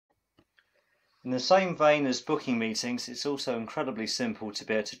In the same vein as booking meetings, it's also incredibly simple to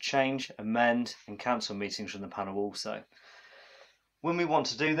be able to change, amend and cancel meetings from the panel also. When we want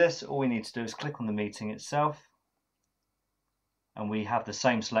to do this, all we need to do is click on the meeting itself, and we have the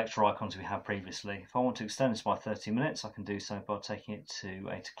same selector icons we had previously. If I want to extend this by 30 minutes, I can do so by taking it to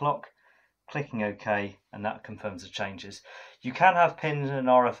 8 o'clock, clicking OK, and that confirms the changes. You can have PIN and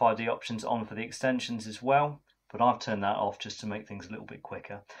RFID options on for the extensions as well, but I've turned that off just to make things a little bit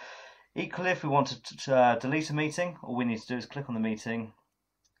quicker. Equally, if we want to delete a meeting, all we need to do is click on the meeting.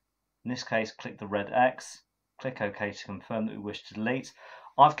 In this case, click the red X, click OK to confirm that we wish to delete.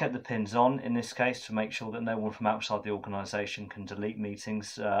 I've kept the pins on in this case to make sure that no one from outside the organisation can delete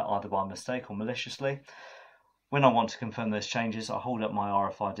meetings either by mistake or maliciously. When I want to confirm those changes, I hold up my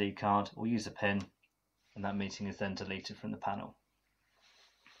RFID card or use a pin, and that meeting is then deleted from the panel.